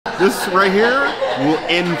This right here will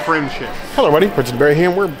end friendship. Hello, buddy. Prince Barry here,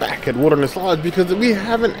 and we're back at Wilderness Lodge because we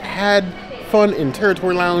haven't had fun in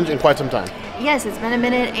Territory Lounge in quite some time. Yes, it's been a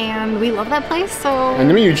minute, and we love that place, so... And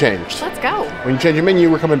the menu changed. Let's go. When you change your menu,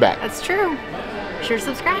 we're coming back. That's true. Be sure to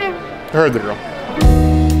subscribe. I heard the girl.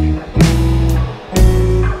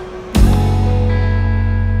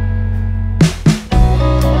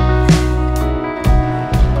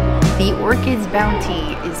 The Orchid's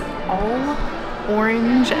Bounty is all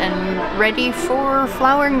orange and ready for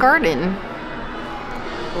flower and garden.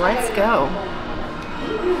 Let's go.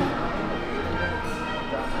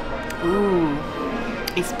 Ooh,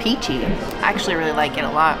 it's peachy. I actually really like it a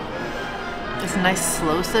lot. It's a nice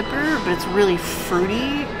slow sipper, but it's really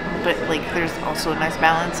fruity, but like there's also a nice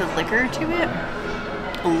balance of liquor to it.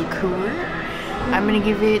 A liqueur. I'm gonna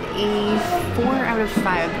give it a 4 out of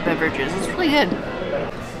 5 beverages. It's really good.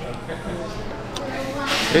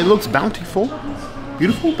 It looks bountiful.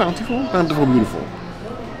 Beautiful, bountiful, bountiful, beautiful.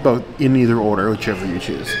 Both in either order, whichever you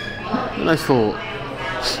choose. A nice little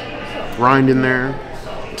rind in there.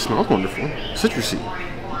 It smells wonderful. Citrusy.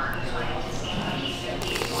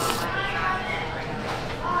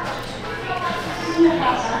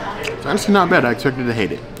 It's honestly not bad. I expected to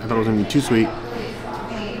hate it. I thought it was going to be too sweet.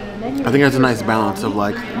 I think it has a nice balance of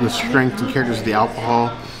like the strength and characters of the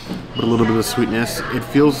alcohol, but a little bit of sweetness. It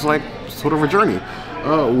feels like sort of a journey.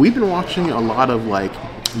 We've been watching a lot of like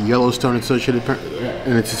Yellowstone associated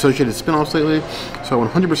and its associated spin-offs lately, so I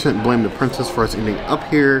 100% blame the princess for us ending up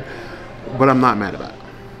here, but I'm not mad about it.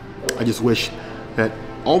 I just wish that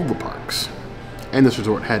all the parks and this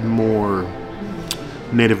resort had more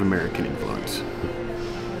Native American influence.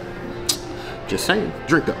 Just saying.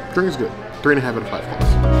 Drink though. Drink is good. 3.5 out of 5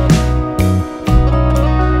 plus.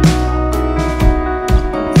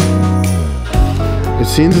 It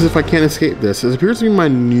seems as if I can't escape this. It appears to be my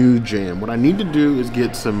new jam. What I need to do is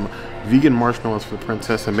get some vegan marshmallows for the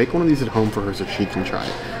princess and make one of these at home for her so she can try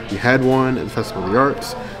it. We had one at the Festival of the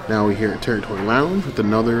Arts. Now we're here at Territory Lounge with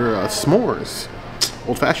another s'mores.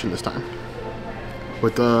 Old fashioned this time.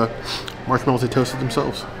 With marshmallows they toasted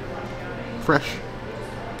themselves. Fresh.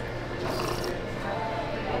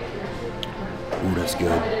 Ooh, that's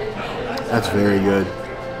good. That's very good.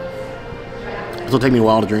 It'll take me a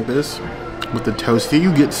while to drink this. With the toasty,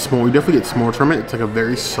 you definitely get s'mores from it. It's like a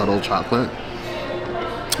very subtle chocolate,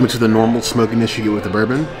 which is the normal smokiness you get with the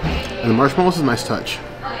bourbon. And the marshmallows is a nice touch.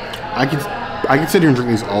 I could sit here and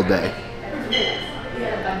drink these all day,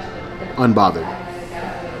 unbothered,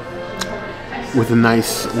 with a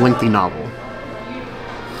nice lengthy novel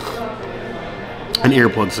and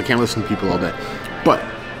earplugs, so I can't listen to people all day. But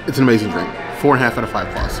it's an amazing drink. 4.5 out of 5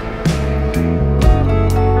 plus.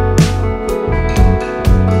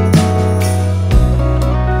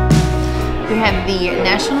 We have the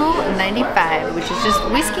National 95, which is just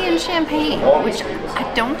whiskey and champagne, which I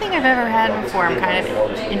don't think I've ever had before. I'm kind of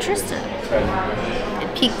interested.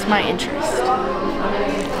 It piqued my interest.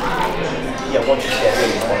 Yeah, once you get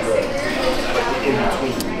it, in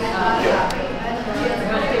between.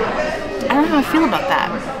 I don't know how I feel about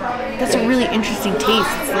that. That's a really interesting taste.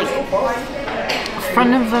 It's like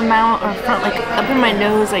front of the mouth, or front, like up in my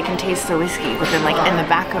nose, I can taste the whiskey, but then like in the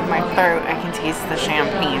back of my throat, I can taste the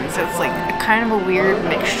champagne. So it's like a kind of a weird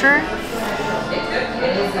mixture.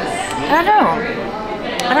 I don't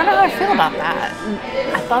know how I feel about that.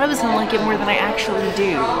 I thought I was gonna like it more than I actually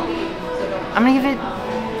do. I'm gonna give it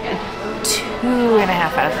a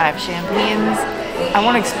 2.5 out of 5 champagnes. I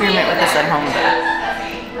want to experiment with this at home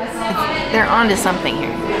though. They're onto something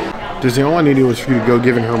here. Disney, all I need to do is for you to go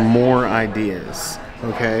giving her more ideas,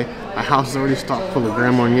 okay? A house is already stocked full of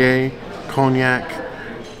Grand Marnier, Cognac.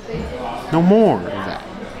 No more of that.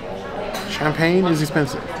 Champagne is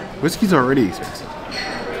expensive. Whiskey's already expensive.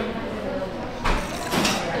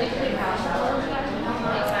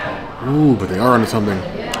 Ooh, but they are onto something.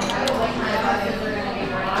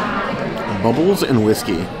 Bubbles and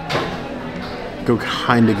whiskey go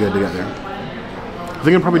kind of good together. I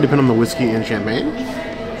think it'll probably depend on the whiskey and champagne.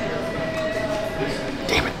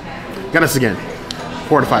 Damn it. Got us again.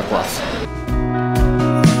 4 out of 5 plus.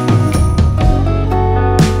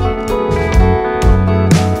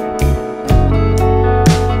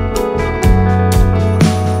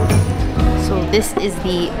 So this is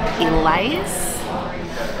the Elias.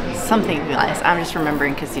 Something Elias. I'm just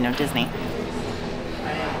remembering because, you know, Disney.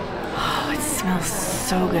 Oh, it smells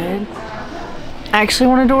so good. I actually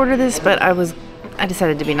wanted to order this, but I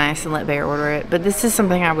decided to be nice and let Bear order it. But this is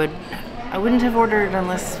something I wouldn't have ordered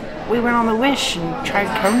unless we went on the Wish and tried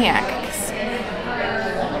Cognac.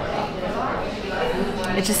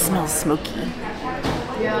 It just smells smoky.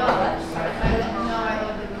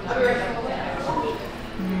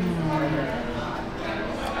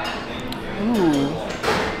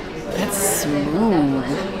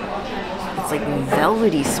 It's like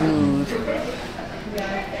velvety smooth.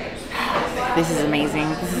 This is amazing.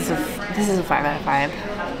 This is a 5 out of 5.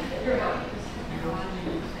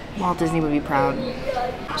 Walt Disney would be proud.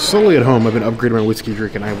 Slowly at home, I've been upgrading my whiskey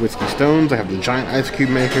drinking. I have whiskey stones, I have the giant ice cube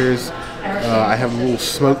makers, I have a little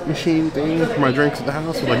smoke machine thing for my drinks at the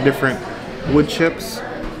house with like different wood chips.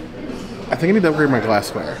 I think I need to upgrade my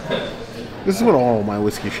glassware. This is what all my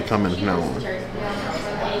whiskey should come in from now on.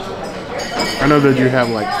 I know that you have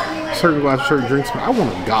like certain glass, certain drinks, but I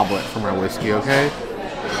want a goblet for my whiskey, okay?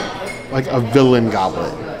 Like a villain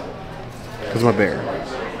goblet. Because I'm a bear.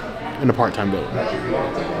 And a part-time villain.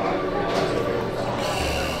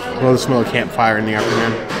 I love the smell of campfire in the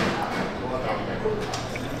afternoon.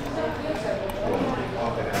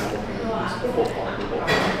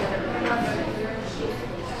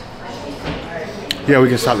 Yeah, we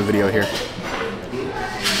can stop the video here.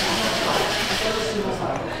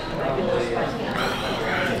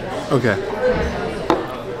 Okay.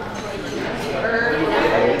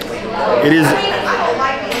 It is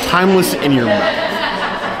timeless in your mouth.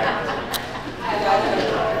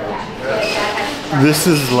 This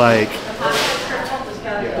is like,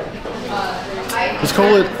 let's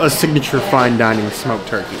call it a signature fine dining smoked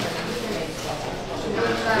turkey.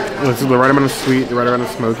 This is the right amount of sweet, the right amount of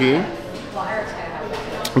smoky.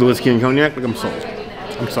 The whiskey and cognac, like I'm sold.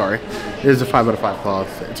 I'm sorry. It is a 5 out of 5 clause.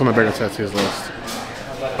 It's on my better necessities list.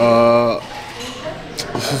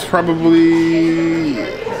 This is probably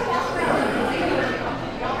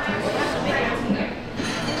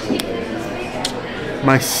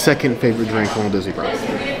my second favorite drink on Disney Brut.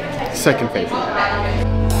 Second favorite.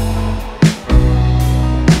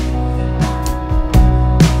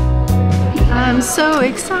 I'm so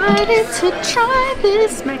excited to try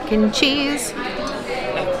this mac and cheese.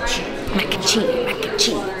 Mac and cheese, mac and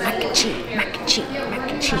cheese, mac and cheese, mac and cheese,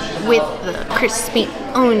 mac and cheese. With the crispy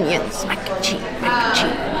onions. Mac and cheese, mac and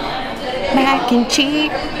cheese. Mac and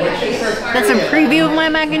cheese. That's a preview of my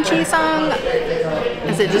mac and cheese song.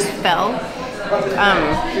 As it just fell.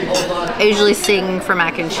 I usually sing for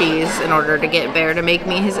mac and cheese in order to get Bear to make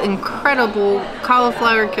me his incredible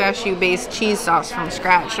cauliflower cashew based cheese sauce from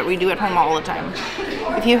scratch that we do at home all the time.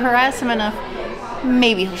 If you harass him enough,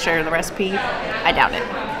 maybe he'll share the recipe. I doubt it.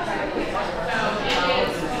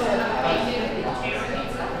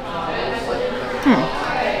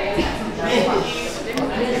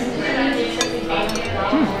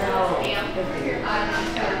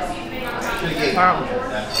 Wow.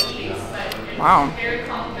 Wow.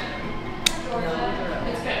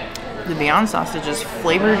 The Beyond sausage is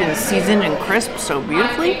flavored and seasoned and crisp so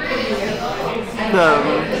beautifully. The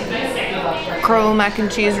Crow mac and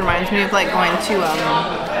cheese reminds me of like going to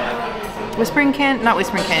Whispering Canyon,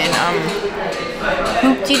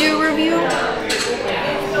 Hoop-Dee-Doo review.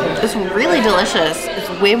 It's really delicious. It's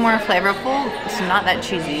way more flavorful. It's not that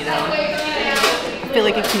cheesy though. I feel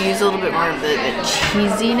like it can use a little bit more of the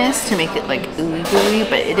cheesiness to make it like ooey gooey,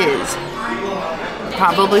 but it is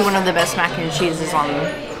probably one of the best mac and cheeses on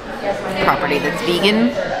property that's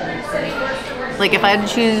vegan. Like if I had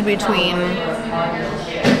to choose between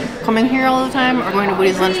coming here all the time or going to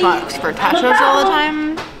Woody's Lunchbox for tachos all the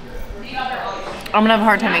time, I'm gonna have a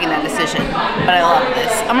hard time making that decision. But I love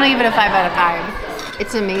this. I'm gonna give it a 5 out of 5.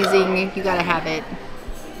 It's amazing. You gotta have it.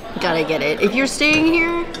 You gotta get it. If you're staying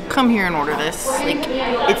here, come here and order this. Like,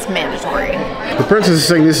 it's mandatory. The princess is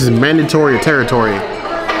saying this is mandatory territory.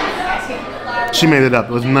 She made it up.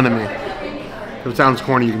 It was none of me. If it sounds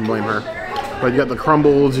corny, you can blame her. But you got the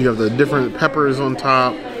crumbles, you have the different peppers on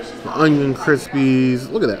top, the onion crispies.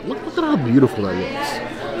 Look at that. Look at how beautiful that looks.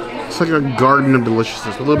 It's like a garden of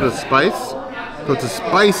deliciousness with a little bit of spice. So it's a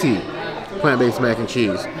spicy plant-based mac and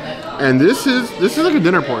cheese. And this is like a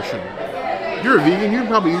dinner portion. If you're a vegan, you can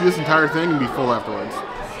probably eat this entire thing and be full afterwards.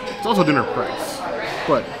 It's also dinner price.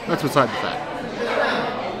 But that's beside the fact.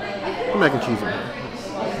 Put mac and cheese in here.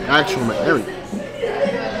 Actual mac. There we go.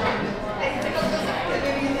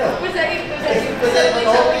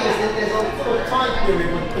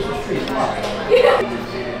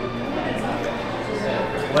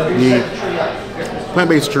 The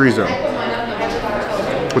plant-based chorizo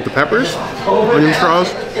with the peppers, onion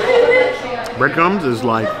straws, breadcrumbs is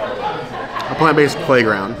like a plant-based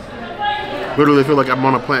playground. Literally feel like I'm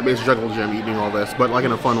on a plant-based jungle gym eating all this, but like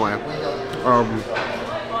in a fun way.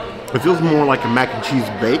 It feels more like a mac and cheese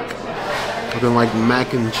bake than like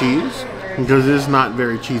mac and cheese because it is not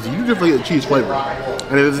very cheesy. You definitely get the cheese flavor,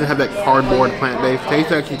 and it doesn't have that cardboard plant-based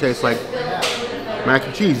taste. It actually tastes like mac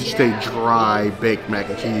and cheese. It's just a dry baked mac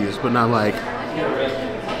and cheese, but not like.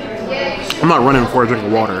 I'm not running for a drink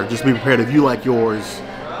of water. Just be prepared if you like yours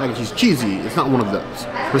mac and cheese cheesy. It's not one of those,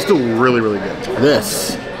 but still really, really good.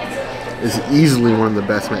 This is easily one of the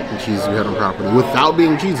best mac and cheese we had on property without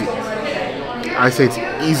being cheesy. I say it's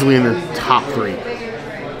easily in the top 3.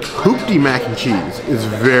 Hoopty mac and cheese is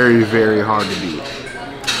very, very hard to beat.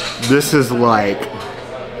 This is like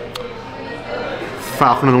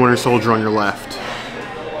Falcon and the Winter Soldier on your left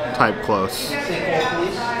type close.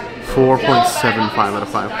 4.75 out of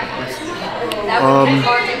 5 points.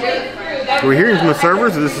 We're hearing from the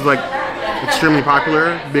servers that this is like extremely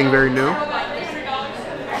popular, being very new.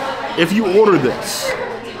 If you order this,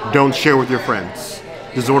 don't share with your friends.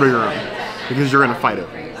 Just order your own, because you're gonna fight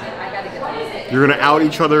over it. You're gonna out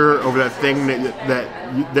each other over that thing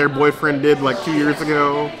that their boyfriend did like 2 years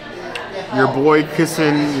ago. Your boy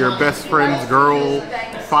kissing your best friend's girl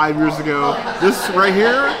 5 years ago. This right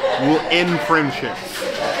here will end friendships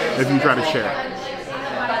if you try to share it.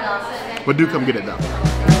 But do come get it though.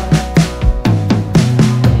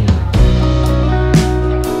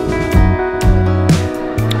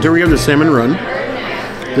 Here we have the salmon run.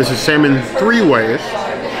 This is salmon 3 ways.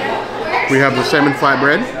 We have the salmon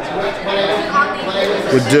flatbread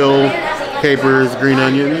with dill, capers, green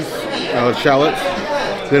onions, shallots.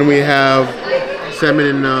 Then we have salmon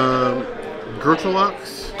in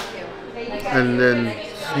gherkins, and then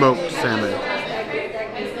smoked salmon.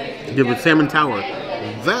 Give it salmon tower.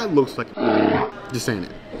 That looks like, just saying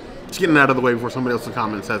it. Just getting out of the way before somebody else in the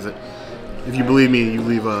comments says it. If you believe me, you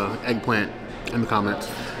leave eggplant in the comments.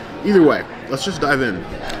 Either way, let's just dive in.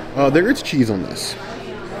 There is cheese on this.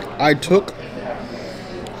 I took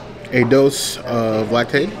a dose of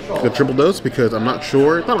lactate, the triple dose, because I'm not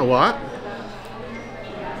sure, it's not a lot,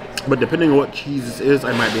 but depending on what cheese this is,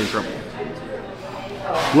 I might be in trouble.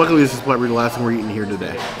 Luckily, this is probably the last thing we're eating here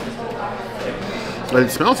today. But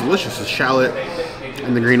it smells delicious. The shallot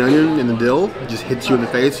and the green onion and the dill just hits you in the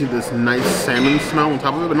face. You get this nice salmon smell on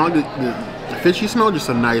top of it, but not the fishy smell, just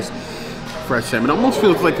a nice fresh salmon. It almost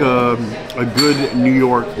feels like a good New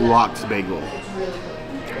York lox bagel.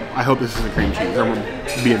 I hope this isn't cream cheese. I'm going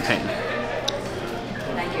to be in pain.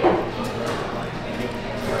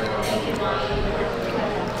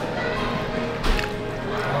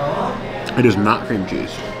 It is not cream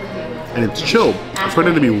cheese. And it's chilled. I expect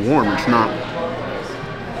it to be warm. It's not.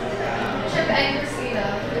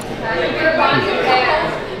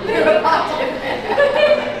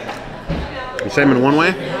 The salmon one way,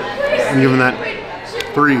 I'm giving that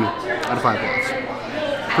 3 out of 5 plus.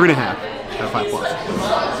 3.5 out of 5 plus.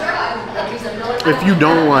 If you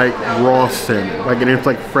don't like raw salmon, like in its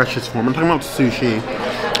like freshest form, I'm talking about sushi.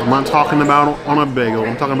 I'm not talking about on a bagel.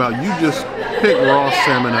 I'm talking about you just pick raw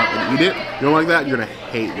salmon up and eat it. You don't like that, you're gonna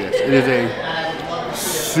hate this. It is a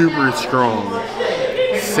super strong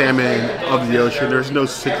salmon of the ocean. There's no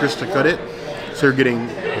citrus to cut it. So you're getting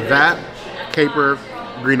that, caper,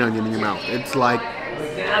 green onion in your mouth. It's like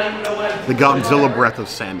the Godzilla breath of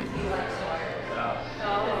salmon.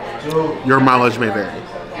 Your mileage may vary.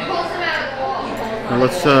 Now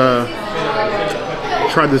let's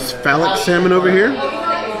try this phallic salmon over here.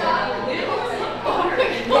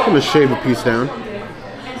 I'm gonna shave a piece down.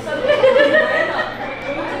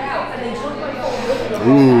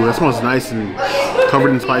 Ooh, that smells nice and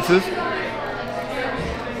covered in spices.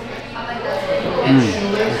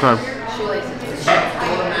 Okay.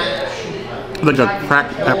 Like a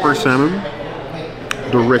cracked pepper salmon.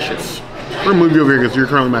 Delicious. I'm gonna move you over here because you're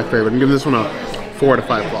currently my favorite. I'm giving this one a 4 out of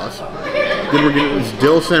 5 plus. Then we're getting this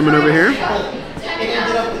dill salmon over here.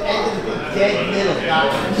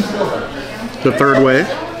 The third way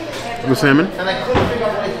of the salmon.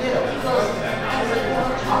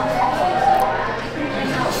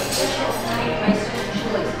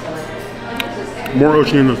 More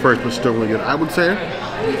oceany than the first, but still really good. I would say,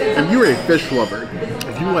 if you're a fish lover,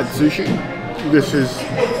 if you like sushi, this is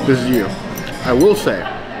you. I will say,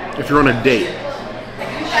 if you're on a date,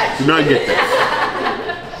 do not get this.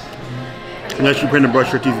 Unless you plan to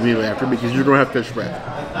brush your teeth immediately after, because you're going to have fish breath.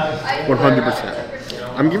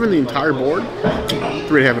 100%. I'm giving the entire board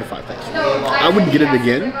 3.5 out of 5 plus. I wouldn't get it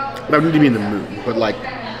again, but I would need to be in the mood. But like,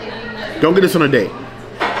 don't get this on a date.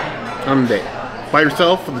 On a date. By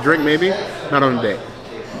yourself, with a drink maybe, not on a date.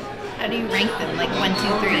 How do you rank them? Like 1,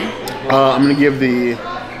 2, 3? I'm going to give the,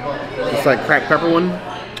 it's like cracked pepper one,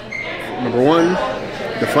 number 1,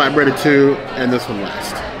 the flatbread a 2, and this one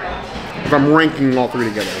last. If I'm ranking all 3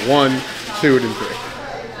 together, 1, 2, and 3.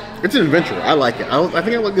 It's an adventure. I like it. I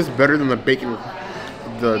think I like this better than the bacon,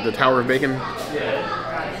 the Tower of Bacon.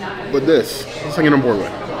 But this thing I'm on board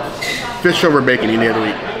with. Fish over bacon any other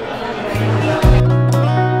week.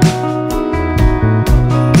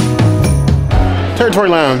 Territory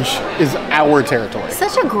Lounge is our territory.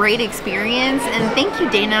 Such a great experience, and thank you,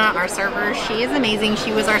 Dana, our server. She is amazing.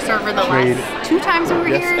 She was our server the last 2 times we were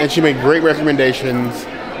here. And she made great recommendations,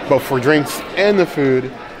 both for drinks and the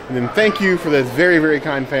food. And then thank you for this very, very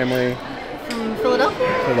kind family. From Philadelphia?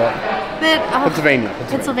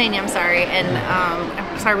 Pennsylvania, I'm sorry. And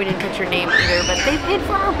I'm sorry we didn't put your name either, but they paid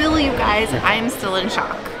for our bill, you guys. I'm still in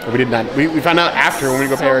shock. We did not. We found out after when we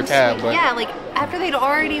go pay our tab. But yeah, like after they'd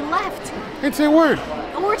already left. Didn't say a word.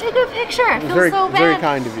 Or take a picture. I feel so bad. Very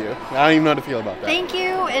kind of you. I don't even know how to feel about that. Thank you.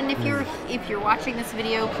 And if you're watching this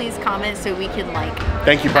video, please comment so we can like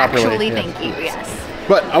thank you properly. Actually, thank you. Yes.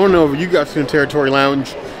 But I want to know if you guys in Territory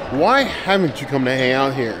Lounge, why haven't you come to hang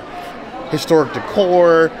out here? Historic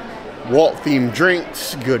decor, Walt-themed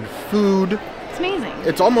drinks, good food. It's amazing.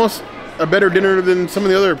 It's almost a better dinner than some of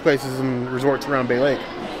the other places and resorts around Bay Lake.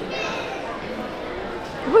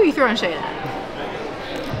 Who are you throwing shade at?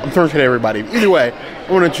 I'm throwing shade at everybody. Either way,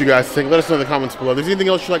 I want you guys to think. Let us know in the comments below. If there's anything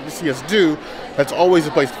else you'd like to see us do, that's always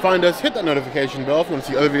a place to find us. Hit that notification bell if you want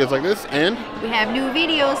to see other videos like this. And we have new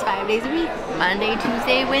videos 5 days a week. Monday,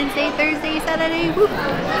 Tuesday, Wednesday, Thursday, Saturday. Woo.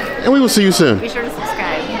 And we will see you soon. Be sure to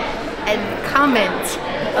subscribe and comment.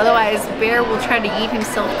 Otherwise, Bear will try to eat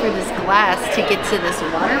himself through this glass to get to this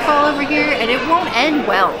waterfall over here, and it won't end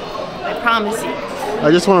well. I promise you. I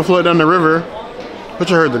just want to float down the river. But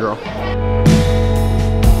you heard the girl.